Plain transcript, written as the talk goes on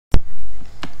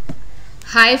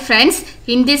Hi friends,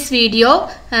 in this video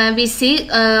we see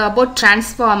about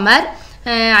transformer.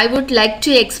 I would like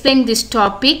to explain this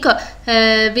topic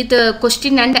with a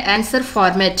question and answer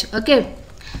format. Okay.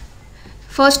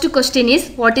 First question is,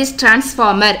 what is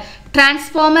transformer?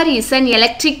 Transformer is an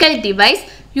electrical device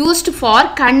used for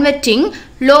converting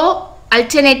low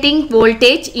alternating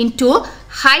voltage into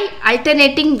high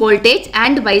alternating voltage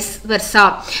and vice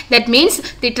versa. That means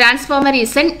the transformer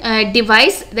is a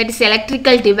device, that is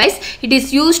electrical device. It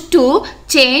is used to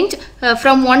change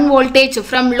from one voltage,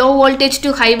 from low voltage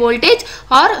to high voltage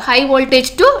or high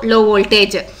voltage to low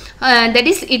voltage. That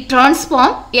is, it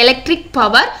transforms electric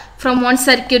power from one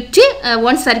circuit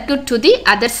to the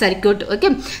other circuit.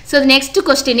 Okay. So the next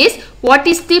question is, what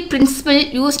is the principle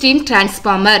used in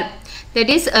transformer? That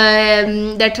is,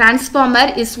 the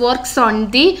transformer works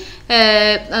on the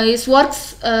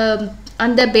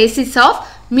basis of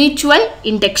mutual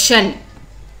induction.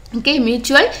 Okay,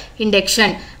 mutual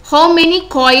induction. How many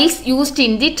coils used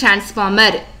in the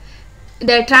transformer?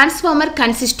 The transformer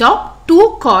consists of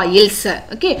two coils.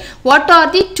 Okay, what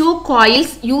are the two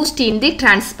coils used in the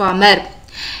transformer?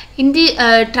 In the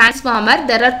transformer,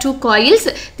 there are two coils.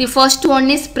 The first one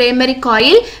is primary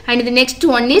coil and the next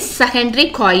one is secondary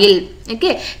coil.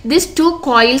 Okay, these two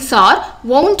coils are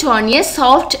wound on a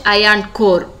soft iron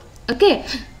core. Okay,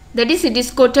 that is, it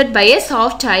is coated by a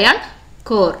soft iron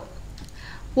core.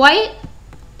 Why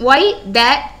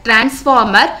the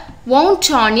transformer wound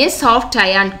on a soft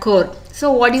iron core?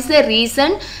 So what is the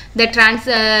reason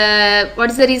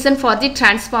for the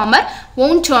transformer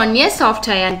wound on a soft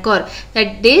iron core?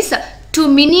 That is, to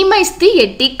minimize the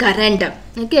eddy current.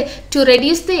 Okay, to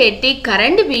reduce the eddy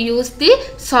current, we use the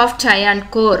soft iron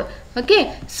core.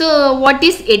 Okay, so what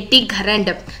is eddy current?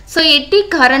 So eddy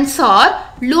currents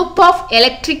are loop of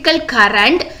electrical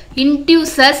current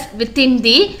induces within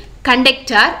the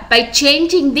conductor by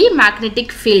changing the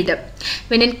magnetic field.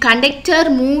 When a conductor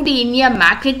moved in a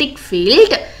magnetic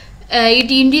field,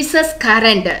 it induces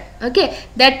current. Okay,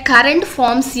 that current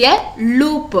forms a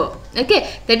loop. Okay,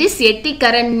 that is eddy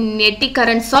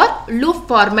currents are loop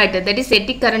format. That is,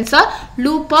 eddy currents are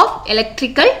loop of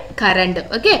electrical current.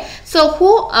 Okay, so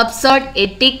who observed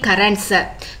eddy currents?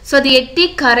 So the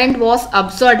eddy current was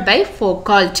observed by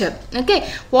Foucault. Okay,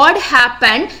 what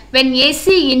happened when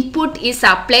AC input is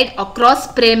applied across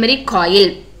primary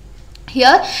coil?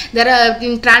 Here,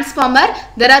 in transformer,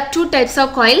 there are two types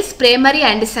of coils, primary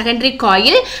and secondary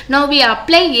coil. Now we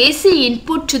apply AC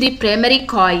input to the primary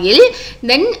coil.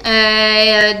 Then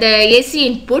the AC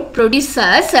input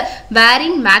produces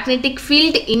varying magnetic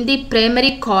field in the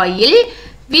primary coil,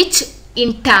 which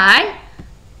in turn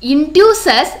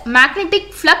induces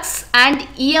magnetic flux and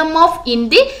EMF in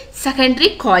the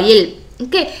secondary coil.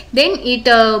 Okay, then it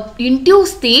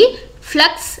induces the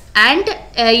flux and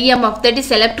EMF, that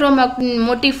is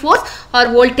electromotive force or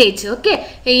voltage,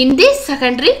 okay, in the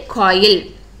secondary coil.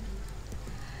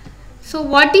 So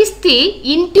what is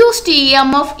the induced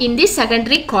EMF in the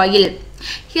secondary coil?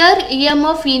 Here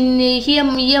EMF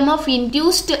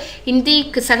induced in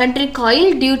the secondary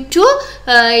coil due to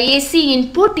AC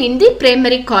input in the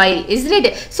primary coil, isn't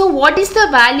it? So what is the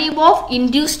value of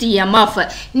induced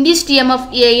EMF? Induced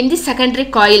EMF in the secondary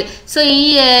coil. So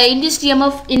induced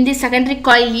EMF in the secondary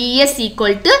coil ES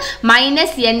equal to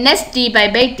minus NS d by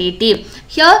dt.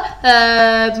 Here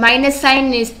minus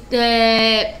sign is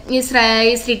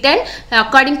written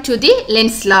according to the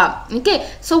Lenz's law. Okay,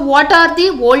 so what are the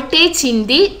voltage in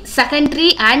the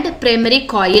secondary and primary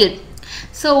coil?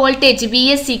 So voltage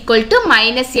Vs equal to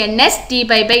minus Ns d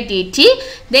by dt.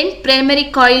 Then primary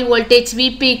coil voltage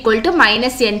Vp equal to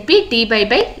minus Np d by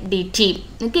dt.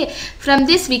 Okay, from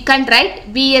this we can write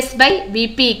Vs by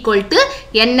Vp equal to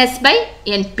Ns by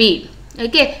Np.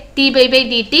 Okay, t by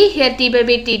dt, here t by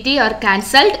dt are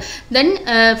cancelled. Then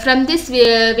from this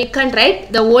we can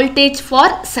write the voltage for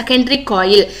secondary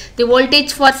coil. The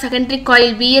voltage for secondary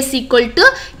coil Vs equal to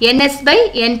Ns by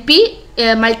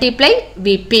Np multiply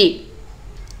Vp.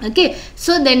 Okay,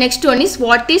 so the next one is,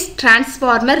 what is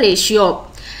transformer ratio?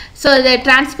 So the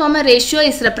transformer ratio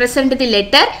is represented the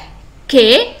letter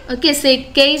K. Okay, so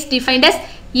K is defined as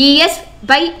ES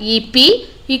by EP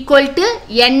equal to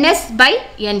NS by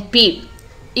NP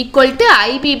equal to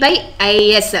IB by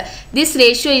IS. This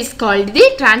ratio is called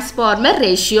the transformer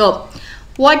ratio.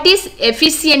 What is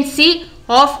efficiency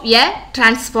of a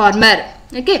transformer?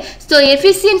 Okay, so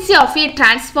efficiency of a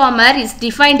transformer is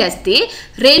defined as the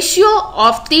ratio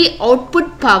of the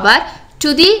output power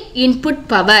to the input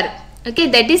power. Okay,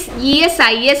 that is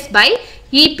ESIS by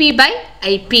EP by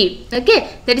IP.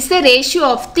 Okay, that is the ratio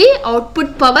of the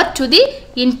output power to the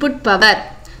input power.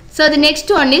 So So the next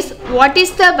one is, what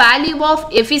is the value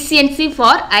of efficiency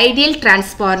for ideal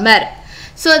transformer?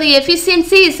 So the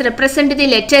efficiency is represented the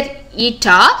letter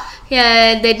eta.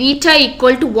 The eta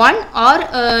equal to 1,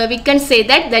 or we can say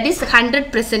that is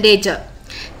 100%.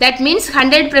 That means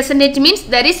 100% means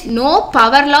there is no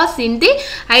power loss in the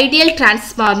ideal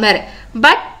transformer.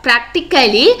 But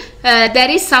practically there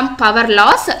is some power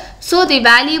loss. So the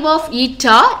value of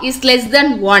eta is less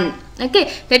than 1.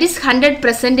 Okay, that is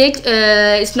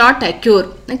 100% is not accurate.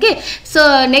 Okay,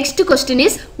 so next question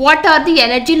is, what are the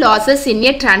energy losses in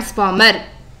a transformer?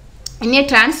 In a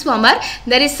transformer,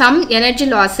 there is some energy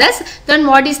losses. Then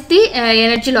what is the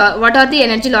what are the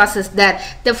energy losses there?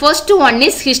 The first one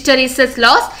is hysteresis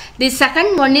loss. The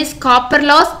second one is copper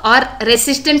loss or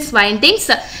resistance windings.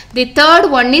 The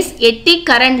third one is eddy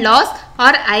current loss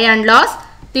or ion loss.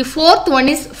 The fourth one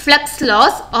is flux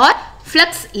loss or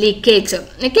flux leakage.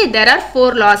 Okay, there are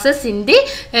 4 losses in the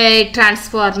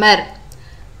transformer.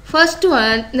 First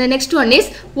one, the next one is,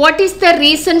 what is the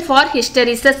reason for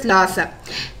hysteresis loss?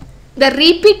 The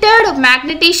repeated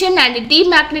magnetization and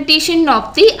demagnetization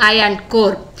of the ion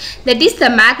core. That is, the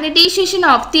magnetization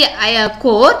of the ion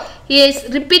core is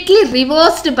repeatedly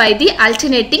reversed by the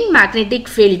alternating magnetic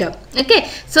field. Okay,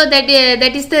 so that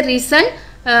is the reason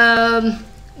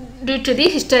due to the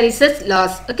hysteresis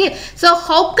loss. Okay, so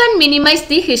how can minimize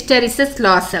the hysteresis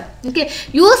loss? Okay,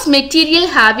 use material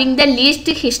having the least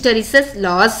hysteresis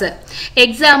loss.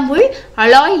 Example,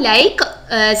 alloy like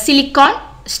silicon,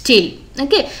 steel.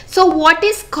 Okay, so what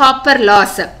is copper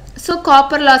loss? So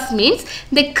copper loss means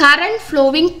the current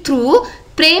flowing through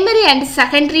primary and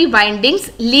secondary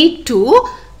windings lead to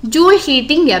Joule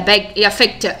heating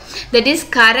effect. That is,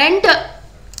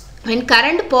 when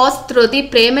current passes through the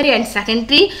primary and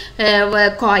secondary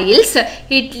coils,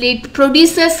 it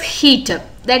produces heat.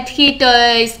 That heat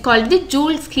is called the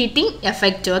Joule's heating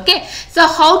effect. Okay, so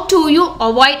how do you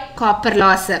avoid copper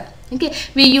loss? Okay,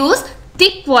 we use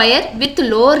thick wire with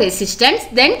low resistance,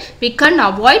 then we can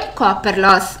avoid copper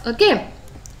loss. Okay,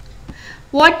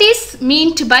 what is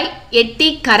meant by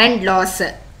eddy current loss?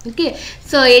 Okay,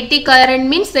 so eddy current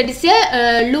means that is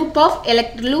a loop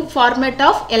format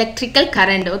of electrical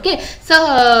current. Okay,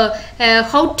 so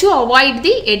how to avoid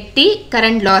the eddy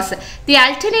current loss? The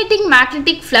alternating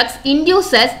magnetic flux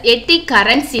induces eddy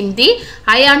currents in the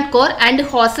ion core and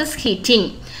causes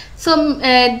heating. So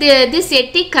this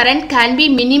eddy current can be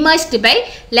minimized by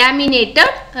laminated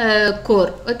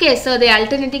core. Okay, so the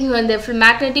alternating the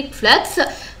magnetic flux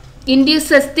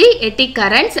induces the eddy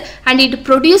currents and it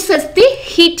produces the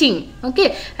heating.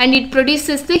 Okay, and it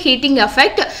produces the heating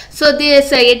effect. So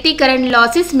this eddy current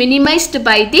loss is minimized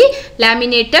by the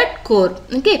laminated core.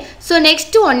 Okay, so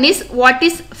next one is, what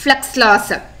is flux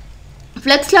loss?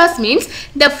 Flux loss means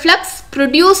the flux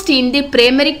produced in the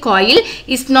primary coil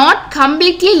is not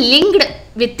completely linked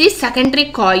with the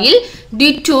secondary coil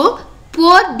due to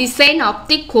poor design of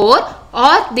the core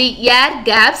or the air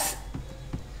gaps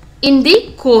in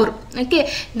the core.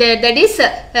 Okay, that is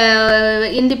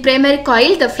in the primary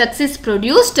coil the flux is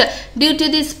produced. Due to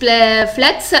this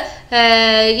flux,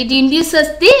 it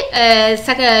induces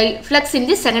the flux in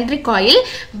the secondary coil,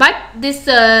 but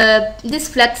this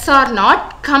flux are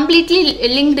not completely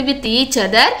linked with each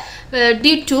other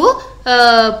due to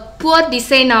poor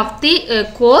design of the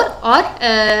core, or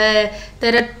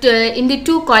there are in the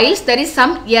two coils there is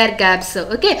some air gaps.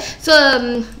 Okay,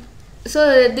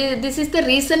 so this is the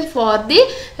reason for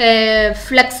the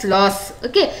flux loss.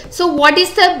 Okay, so what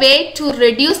is the way to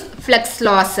reduce flux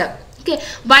loss? Okay,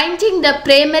 winding the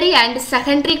primary and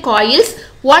secondary coils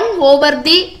one over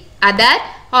the other,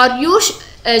 or use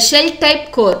shell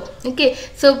type core. Okay,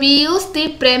 so we use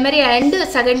the primary and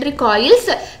secondary coils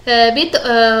with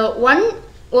one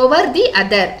over the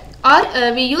other,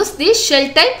 or we use the shell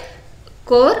type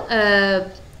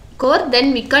core,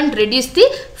 then we can reduce the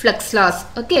flux loss.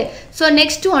 Okay, so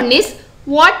next one is,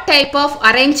 what type of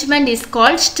arrangement is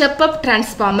called step up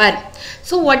transformer?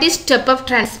 So what is step up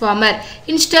transformer?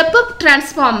 In step up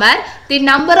transformer, the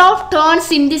number of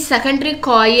turns in the secondary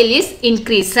coil is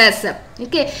increases.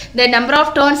 Okay, the number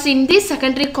of turns in the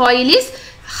secondary coil is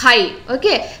high.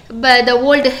 Okay, but the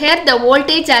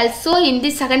voltage also in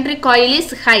the secondary coil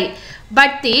is high,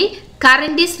 but the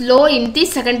current is low in the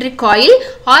secondary coil,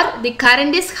 or the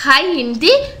current is high in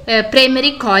the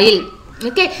primary coil.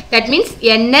 Okay, that means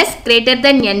Ns greater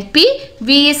than Np,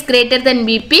 V is greater than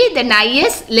Vp, then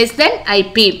Is less than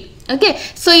Ip. Okay,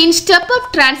 so in step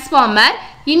up transformer,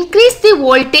 increase the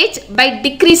voltage by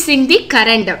decreasing the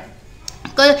current.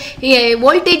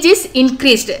 Voltage is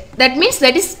increased, that means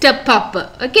that is step up.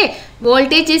 Okay,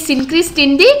 voltage is increased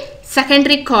in the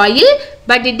secondary coil,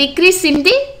 but it decrease in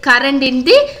the current in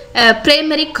the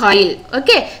primary coil.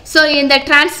 Okay, so in the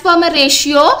transformer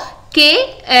ratio K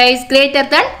is greater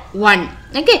than 1.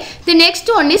 Okay, the next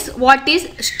one is what is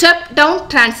step down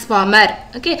transformer.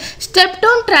 Okay, step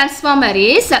down transformer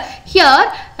is here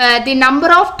the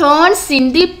number of turns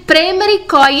in the primary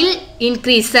coil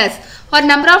increases, or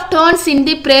number of turns in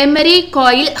the primary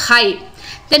coil high,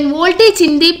 then voltage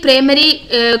in the primary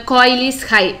coil is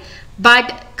high, but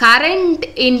current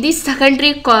in the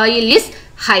secondary coil is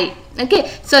high. Okay,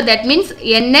 so that means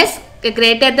NS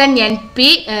greater than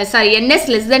NP, NS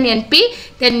less than NP,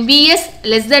 then VS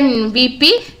less than VP,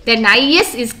 then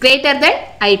IS is greater than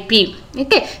IP.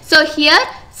 Okay, so here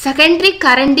secondary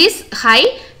current is high.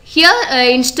 Here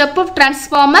in step up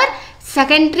transformer,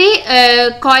 secondary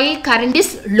coil current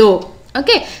is low.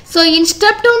 Okay, so in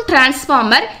step down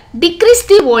transformer, decrease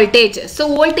the voltage, so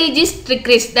voltage is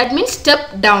decreased, that means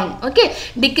step down. Okay,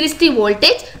 decrease the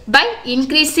voltage by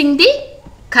increasing the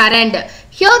current.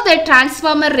 Here the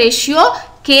transformer ratio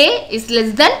K is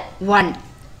less than 1.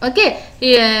 Okay,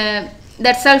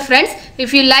 that's all friends.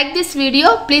 If you like this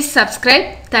video, please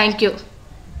subscribe. Thank you.